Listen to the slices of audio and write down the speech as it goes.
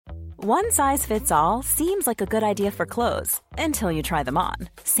One size fits all seems like a good idea for clothes until you try them on.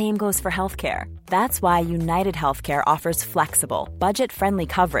 Same goes for healthcare. That's why United Healthcare offers flexible, budget-friendly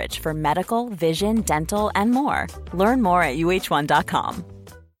coverage for medical, vision, dental, and more. Learn more at uh1.com.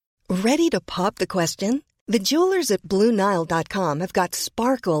 Ready to pop the question? The jewelers at BlueNile.com have got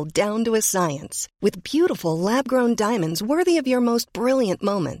sparkle down to a science with beautiful lab-grown diamonds worthy of your most brilliant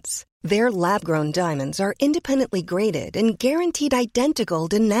moments. Their lab-grown diamonds are independently graded and guaranteed identical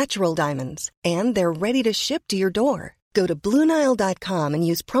to natural diamonds, and they're ready to ship to your door. Go to BlueNile.com and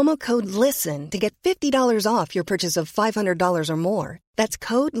use promo code LISTEN to get $50 off your purchase of $500 or more. That's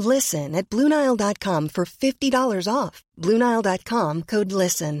code LISTEN at BlueNile.com for $50 off. BlueNile.com, code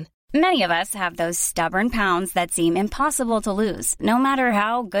LISTEN. Many of us have those stubborn pounds that seem impossible to lose, no matter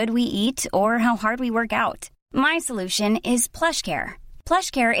how good we eat or how hard we work out. My solution is PlushCare.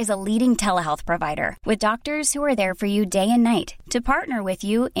 PlushCare is a leading telehealth provider with doctors who are there for you day and night to partner with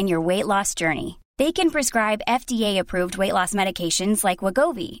you in your weight loss journey. They can prescribe FDA-approved weight loss medications like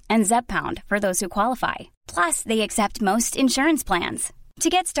Wegovy and Zepbound for those who qualify. Plus, they accept most insurance plans. To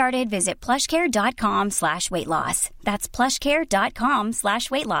get started, visit plushcare.com/weightloss. That's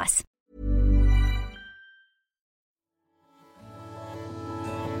plushcare.com/weightloss.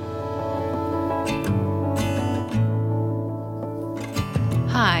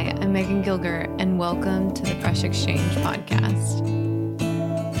 Hi, I'm Megan Gilger, and welcome to the Fresh Exchange podcast.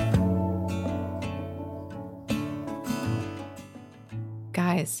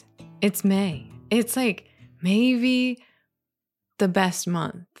 Guys, it's May. It's like maybe the best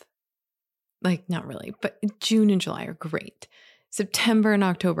month. Like, not really, but June and July are great. September and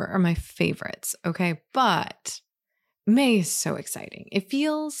October are my favorites, okay? But May is so exciting. It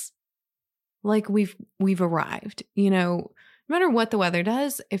feels like we've arrived, you know. No matter what the weather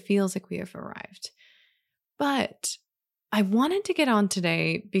does, it feels like we have arrived. But I wanted to get on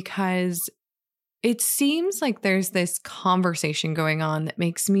today because it seems like there's this conversation going on that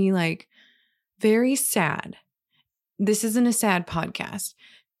makes me like very sad. This isn't a sad podcast,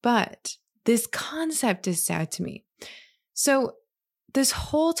 but this concept is sad to me. So this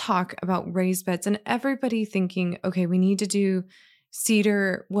whole talk about raised beds and everybody thinking, okay, we need to do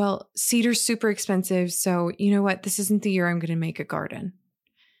cedar. Well, cedar's super expensive. So you know what? This isn't the year I'm going to make a garden.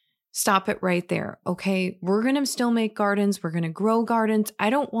 Stop it right there. Okay. We're going to still make gardens. We're going to grow gardens. I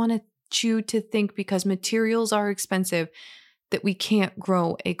don't want you to think because materials are expensive that we can't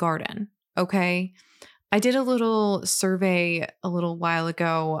grow a garden. Okay. I did a little survey a little while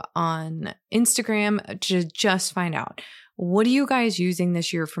ago on Instagram to just find out, what are you guys using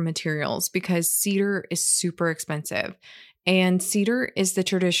this year for materials? Because cedar is super expensive. And cedar is the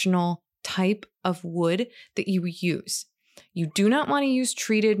traditional type of wood that you use. You do not want to use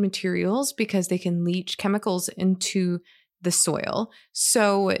treated materials because they can leach chemicals into the soil.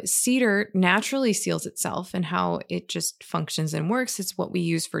 So cedar naturally seals itself, and how it just functions and works. It's what we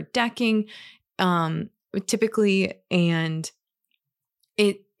use for decking, typically, and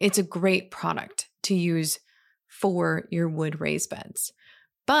it's a great product to use for your wood raised beds.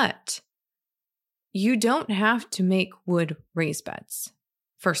 But you don't have to make wood raised beds,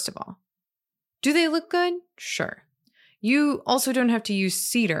 first of all. Do they look good? Sure. You also don't have to use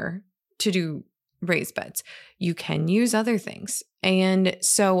cedar to do raised beds. You can use other things. And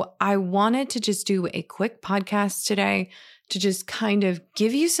so I wanted to just do a quick podcast today to just kind of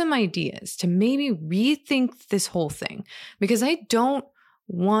give you some ideas to maybe rethink this whole thing, because I don't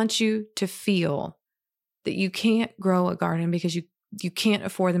want you to feel that you can't grow a garden because you can't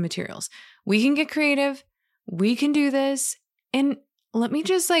afford the materials. We can get creative. We can do this. And let me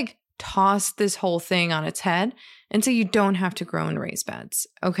just like toss this whole thing on its head and say you don't have to grow in raised beds.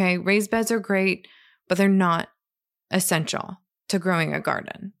 Okay. Raised beds are great, but they're not essential to growing a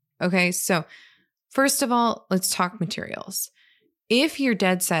garden. Okay. So first of all, let's talk materials. If you're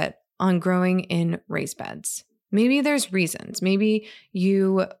dead set on growing in raised beds, maybe there's reasons. Maybe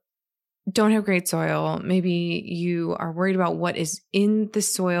you don't have great soil. Maybe you are worried about what is in the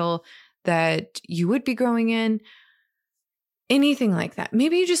soil that you would be growing in, anything like that.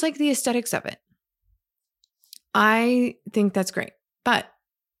 Maybe you just like the aesthetics of it. I think that's great. But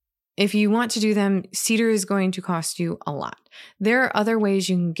if you want to do them, cedar is going to cost you a lot. There are other ways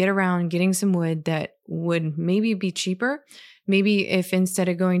you can get around getting some wood that would maybe be cheaper. Maybe if instead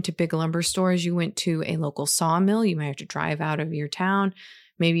of going to big lumber stores, you went to a local sawmill, you might have to drive out of your town.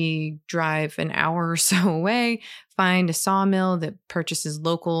 Maybe drive an hour or so away, find a sawmill that purchases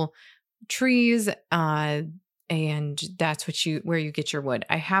local trees, and that's where you get your wood.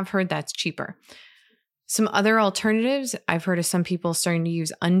 I have heard that's cheaper. Some other alternatives, I've heard of some people starting to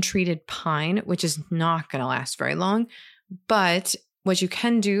use untreated pine, which is not going to last very long, but what you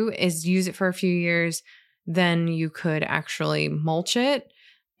can do is use it for a few years. Then you could actually mulch it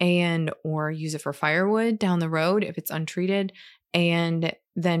or use it for firewood down the road if it's untreated, and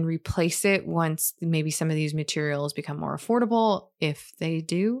then replace it once maybe some of these materials become more affordable, if they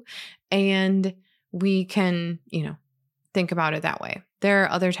do. And we can, think about it that way. There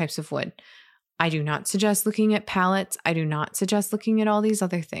are other types of wood. I do not suggest looking at pallets. I do not suggest looking at all these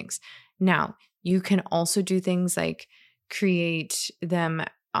other things. Now, you can also do things like create them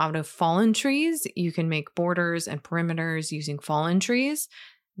out of fallen trees. You can make borders and perimeters using fallen trees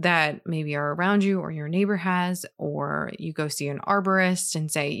that maybe are around you or your neighbor has, or you go see an arborist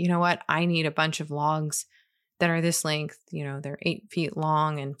and say, you know what, I need a bunch of logs that are this length, they're 8 feet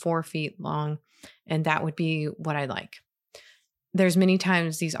long and 4 feet long, and that would be what I like. There's many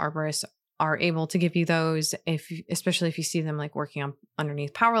times these arborists are able to give you those, especially if you see them like working on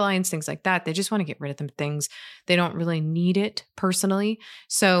underneath power lines, things like that. They just want to get rid of them things. They don't really need it personally.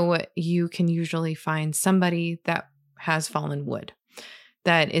 So you can usually find somebody that has fallen wood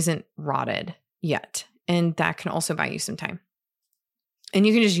that isn't rotted yet. And that can also buy you some time. And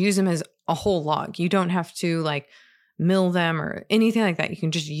you can just use them as a whole log. You don't have to like mill them or anything like that. You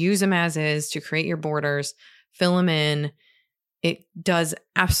can just use them as is to create your borders, fill them in. It does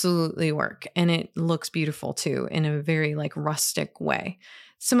absolutely work. And it looks beautiful too in a very like rustic way.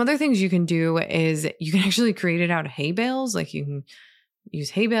 Some other things you can do is you can actually create it out of hay bales. Like you can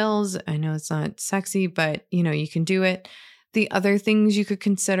use hay bales. I know it's not sexy, but you can do it. The other things you could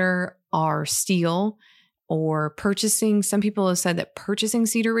consider are steel or purchasing. Some people have said that purchasing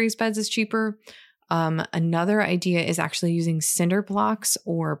cedar raised beds is cheaper. Another idea is actually using cinder blocks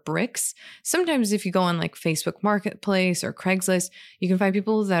or bricks. Sometimes if you go on like Facebook Marketplace or Craigslist, you can find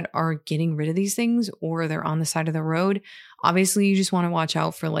people that are getting rid of these things or they're on the side of the road. Obviously, you just want to watch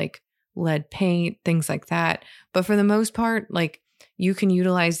out for like lead paint, things like that. But for the most part, like you can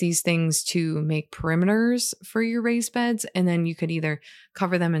utilize these things to make perimeters for your raised beds, and then you could either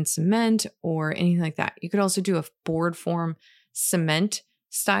cover them in cement or anything like that. You could also do a board form cement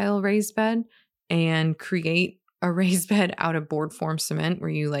style raised bed and create a raised bed out of board form cement where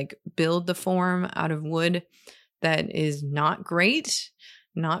you like build the form out of wood that is not great,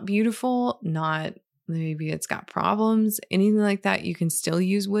 not beautiful, not maybe it's got problems, anything like that. You can still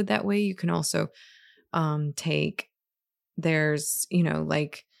use wood that way. You can also there's,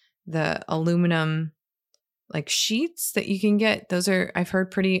 like the aluminum like sheets that you can get. Those are, I've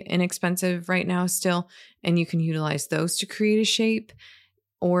heard, pretty inexpensive right now still. And you can utilize those to create a shape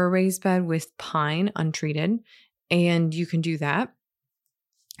or a raised bed with pine untreated. And you can do that.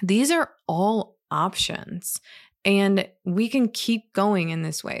 These are all options. And we can keep going in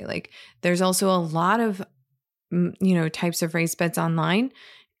this way. Like there's also a lot of, types of raised beds online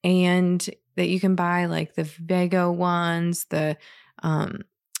and that you can buy, like the Vego ones, the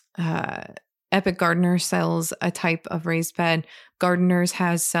Epic Gardener sells a type of raised bed. Gardeners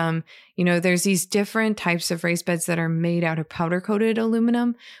has some, there's these different types of raised beds that are made out of powder coated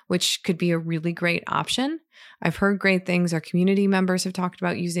aluminum, which could be a really great option. I've heard great things. Our community members have talked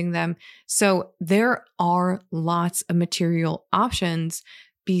about using them. So there are lots of material options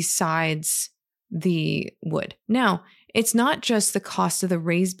besides the wood. Now, it's not just the cost of the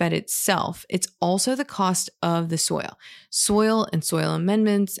raised bed itself. It's also the cost of the soil and soil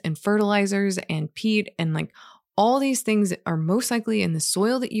amendments and fertilizers and peat and like all these things that are most likely in the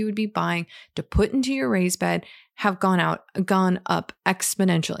soil that you would be buying to put into your raised bed have gone up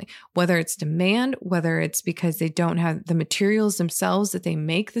exponentially, whether it's demand, whether it's because they don't have the materials themselves that they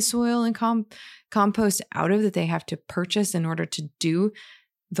make the soil and compost out of that they have to purchase in order to do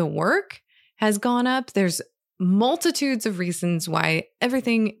the work has gone up. There's multitudes of reasons why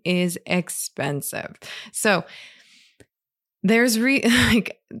everything is expensive. So there's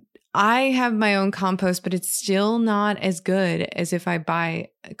I have my own compost, but it's still not as good as if I buy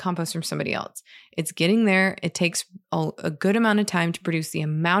compost from somebody else. It's getting there. It takes a good amount of time to produce the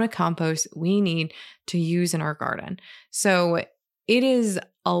amount of compost we need to use in our garden. So it is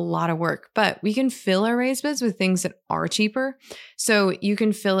a lot of work, but we can fill our raised beds with things that are cheaper. So you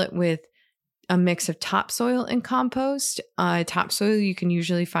can fill it with a mix of topsoil and compost. Topsoil you can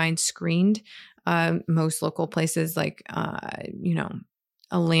usually find screened. Most local places like,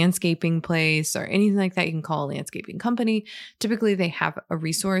 a landscaping place or anything like that, you can call a landscaping company. Typically they have a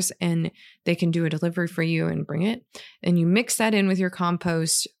resource and they can do a delivery for you and bring it. And you mix that in with your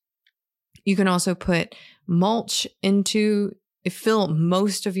compost. You can also put mulch fill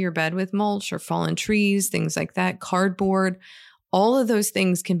most of your bed with mulch or fallen trees, things like that, cardboard. all of those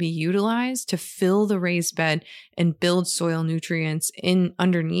things can be utilized to fill the raised bed and build soil nutrients in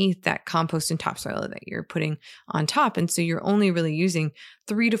underneath that compost and topsoil that you're putting on top. And so you're only really using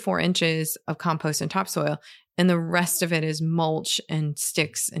 3 to 4 inches of compost and topsoil, and the rest of it is mulch and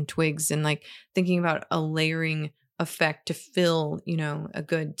sticks and twigs, and like thinking about a layering effect to fill, a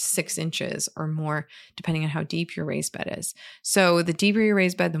good 6 inches or more, depending on how deep your raised bed is. So the deeper your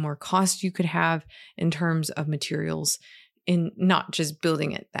raised bed, the more cost you could have in terms of materials, in not just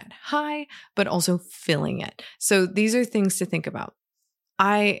building it that high, but also filling it. So these are things to think about.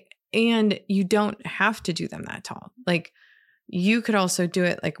 And you don't have to do them that tall. Like, you could also do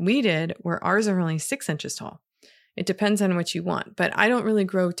it like we did, where ours are only 6 inches tall. It depends on what you want, but I don't really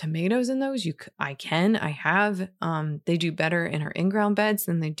grow tomatoes in those. I have. They do better in our in-ground beds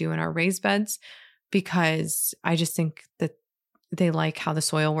than they do in our raised beds, because I just think that they like how the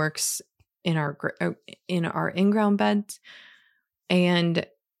soil works in our in-ground beds. And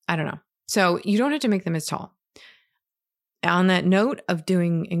I don't know. So you don't have to make them as tall. On that note of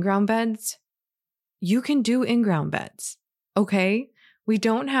doing in-ground beds, you can do in-ground beds. Okay. We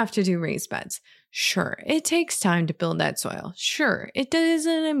don't have to do raised beds. Sure, it takes time to build that soil. Sure, it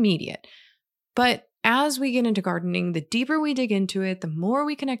isn't immediate. But as we get into gardening, the deeper we dig into it, the more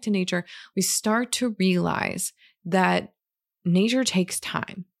we connect to nature, we start to realize that nature takes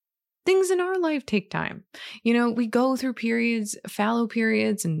time. Things in our life take time. We go through periods, fallow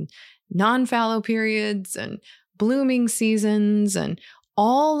periods and non-fallow periods and blooming seasons and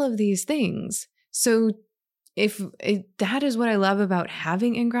all of these things. So that is what I love about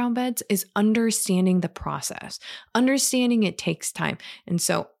having in-ground beds, is understanding the process, understanding it takes time. And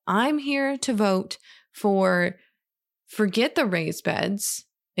so I'm here to vote for forget the raised beds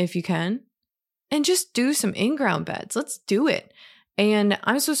if you can, and just do some in-ground beds. Let's do it. And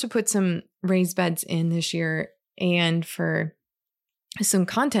I'm supposed to put some raised beds in this year and for some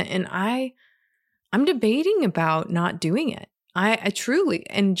content. And I'm debating about not doing it. I truly,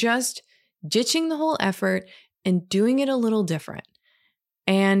 and just ditching the whole effort and doing it a little different.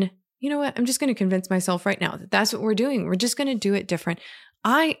 And you know what? I'm just going to convince myself right now that that's what we're doing. We're just going to do it different.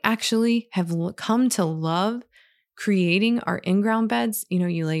 I actually have come to love creating our in-ground beds.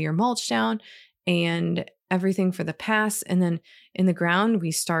 You lay your mulch down and everything for the pass. And then in the ground, we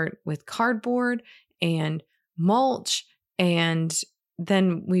start with cardboard and mulch. And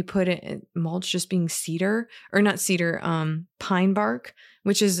then we put it mulch just being cedar, or not cedar, pine bark,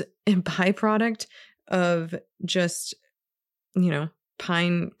 which is a byproduct of just,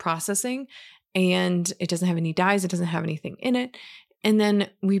 pine processing. And it doesn't have any dyes. It doesn't have anything in it. And then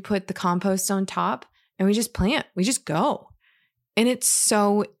we put the compost on top and we just plant. We just go. And it's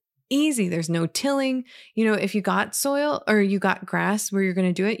so easy. There's no tilling. If you got soil or you got grass where you're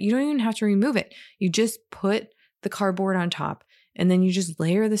going to do it, you don't even have to remove it. You just put the cardboard on top. And then you just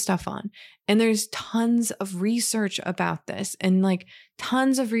layer the stuff on. And there's tons of research about this, and like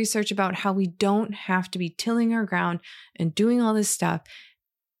tons of research about how we don't have to be tilling our ground and doing all this stuff.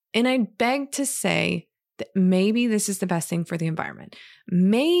 And I beg to say that maybe this is the best thing for the environment.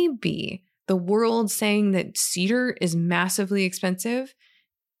 Maybe the world saying that cedar is massively expensive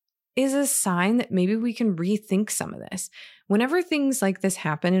is a sign that maybe we can rethink some of this. Whenever things like this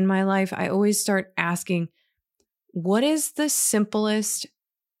happen in my life, I always start asking, what is the simplest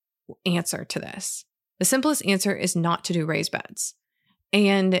answer to this? The simplest answer is not to do raised beds.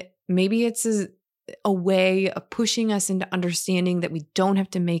 And maybe it's a way of pushing us into understanding that we don't have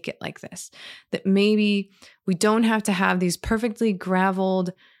to make it like this, that maybe we don't have to have these perfectly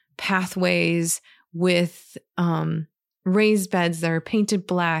graveled pathways with raised beds that are painted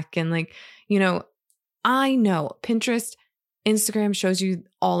black. And I know Pinterest, Instagram shows you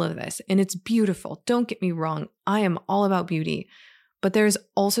all of this, and it's beautiful. Don't get me wrong. I am all about beauty, but there's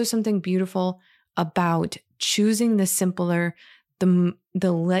also something beautiful about choosing the simpler, the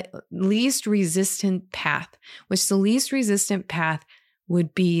least resistant path, which the least resistant path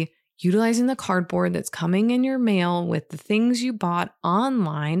would be utilizing the cardboard that's coming in your mail with the things you bought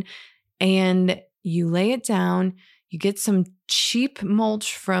online, and you lay it down. You get some cheap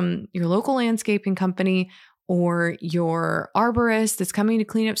mulch from your local landscaping company or your arborist that's coming to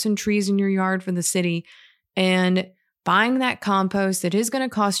clean up some trees in your yard for the city, and buying that compost that is going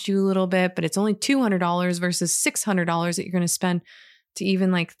to cost you a little bit, but it's only $200 versus $600 that you're going to spend to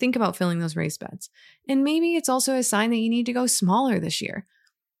even think about filling those raised beds. And maybe it's also a sign that you need to go smaller this year.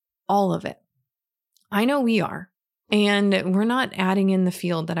 All of it. I know we are. And we're not adding in the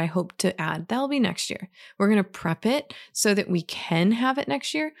field that I hope to add. That'll be next year. We're going to prep it so that we can have it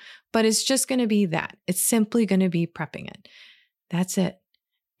next year, but it's just going to be that. It's simply going to be prepping it. That's it.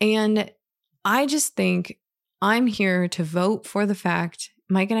 And I just think I'm here to vote for the fact,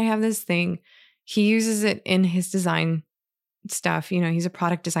 Mike and I have this thing. He uses it in his design stuff. You know, he's a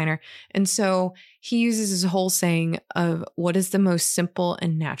product designer. And so he uses his whole saying of what is the most simple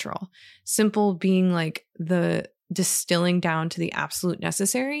and natural. Simple being like the distilling down to the absolute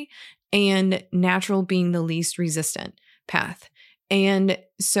necessary, and natural being the least resistant path. And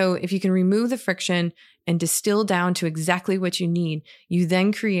so if you can remove the friction and distill down to exactly what you need, you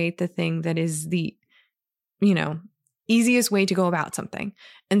then create the thing that is the, you know, easiest way to go about something.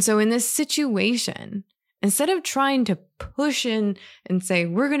 And so in this situation, instead of trying to push in and say,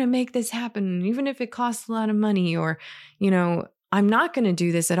 we're going to make this happen, even if it costs a lot of money, or, you know, I'm not going to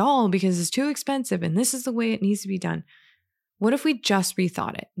do this at all because it's too expensive and this is the way it needs to be done. What if we just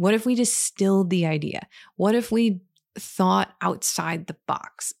rethought it? What if we distilled the idea? What if we thought outside the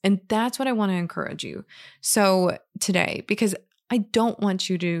box? And that's what I want to encourage you. So today, because I don't want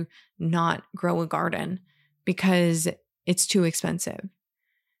you to not grow a garden because it's too expensive.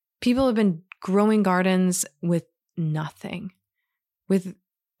 People have been growing gardens with nothing.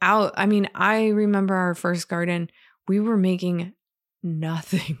 I remember our first garden, we were making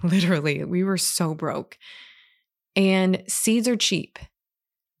nothing, literally. We were so broke. And seeds are cheap.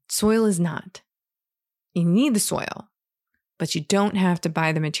 Soil is not. You need the soil, but you don't have to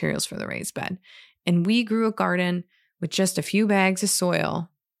buy the materials for the raised bed. And we grew a garden with just a few bags of soil,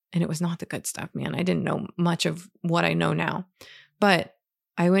 and it was not the good stuff, man. I didn't know much of what I know now, but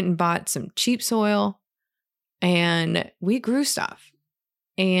I went and bought some cheap soil and we grew stuff,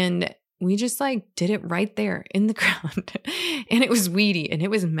 and we just like did it right there in the ground. And it was weedy and it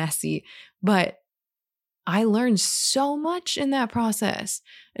was messy, but I learned so much in that process.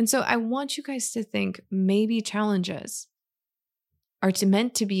 And so I want you guys to think maybe challenges are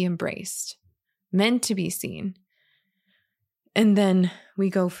meant to be embraced, meant to be seen. And then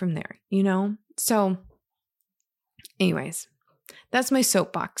we go from there, you know? So anyways, that's my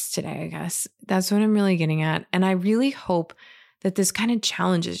soapbox today, I guess. That's what I'm really getting at. And I really hope that this kind of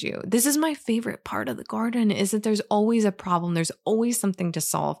challenges you. This is my favorite part of the garden, is that there's always a problem. There's always something to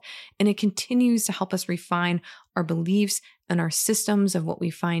solve. And it continues to help us refine our beliefs and our systems of what we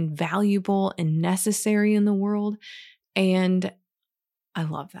find valuable and necessary in the world. And I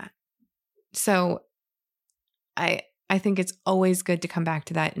love that. So I think it's always good to come back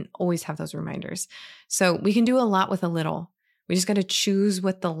to that and always have those reminders. So we can do a lot with a little. We just got to choose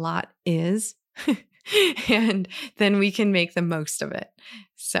what the lot is. And then we can make the most of it.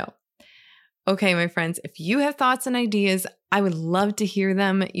 So, okay, my friends, if you have thoughts and ideas, I would love to hear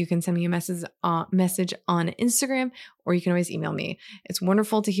them. You can send me a message on Instagram, or you can always email me. It's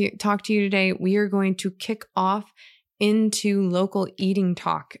wonderful to talk to you today. We are going to kick off into local eating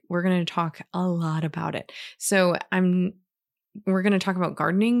talk. We're going to talk a lot about it. So we're going to talk about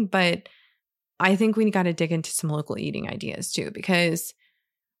gardening, but I think we got to dig into some local eating ideas too, because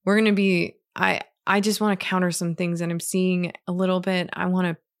we're going to be, I just want to counter some things that I'm seeing a little bit. I don't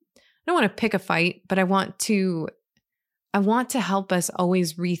want to pick a fight, but I want to help us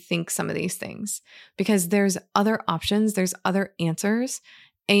always rethink some of these things, because there's other options, there's other answers,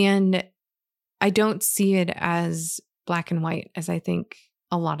 and I don't see it as black and white as I think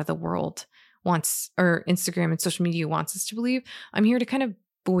a lot of the world wants, or Instagram and social media wants us to believe. I'm here to kind of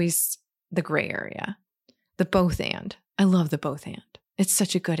voice the gray area, the both and. I love the both and. It's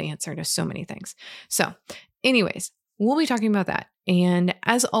such a good answer to so many things. So anyways, we'll be talking about that. And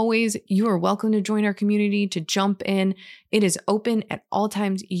as always, you are welcome to join our community, to jump in. It is open at all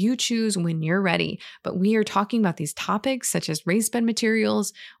times. You choose when you're ready. But we are talking about these topics such as raised bed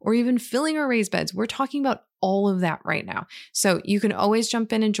materials, or even filling our raised beds. We're talking about all of that right now. So you can always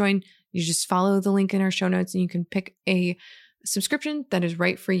jump in and join. You just follow the link in our show notes and you can pick a subscription that is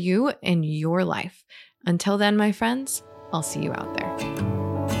right for you and your life. Until then, my friends, I'll see you out there.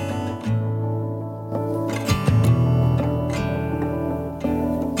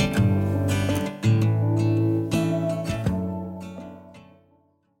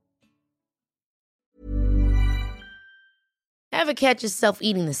 Ever catch yourself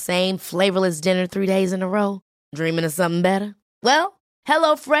eating the same flavorless dinner 3 days in a row? Dreaming of something better? Well,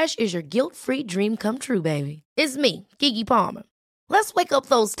 HelloFresh is your guilt-free dream come true, baby. It's me, Keke Palmer. Let's wake up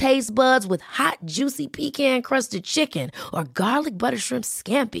those taste buds with hot, juicy pecan-crusted chicken or garlic butter shrimp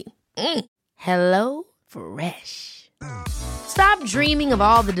scampi. Hello Fresh. Stop dreaming of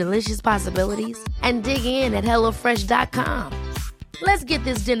all the delicious possibilities and dig in at HelloFresh.com. Let's get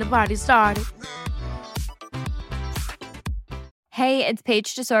this dinner party started. Hey, it's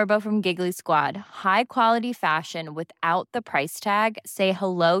Paige DeSorbo from Giggly Squad. High quality fashion without the price tag. Say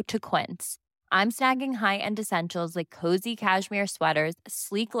hello to Quince. I'm snagging high-end essentials like cozy cashmere sweaters,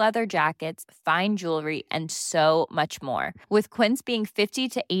 sleek leather jackets, fine jewelry, and so much more. With Quince being 50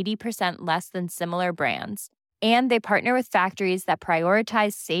 to 80% less than similar brands. And they partner with factories that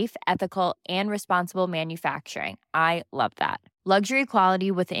prioritize safe, ethical, and responsible manufacturing. I love that. Luxury quality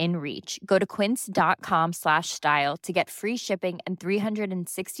within reach. Go to quince.com/style to get free shipping and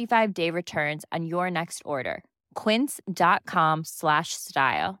 365-day returns on your next order.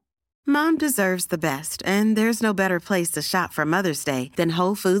 Quince.com/style. Mom deserves the best, and there's no better place to shop for Mother's Day than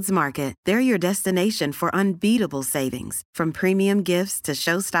Whole Foods Market. They're your destination for unbeatable savings, from premium gifts to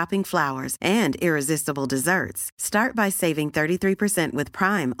show-stopping flowers and irresistible desserts. Start by saving 33% with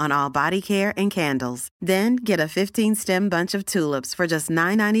Prime on all body care and candles. Then get a 15-stem bunch of tulips for just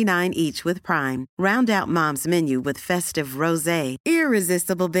 $9.99 each with Prime. Round out Mom's menu with festive rosé,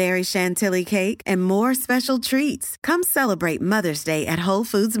 irresistible berry chantilly cake, and more special treats. Come celebrate Mother's Day at Whole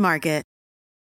Foods Market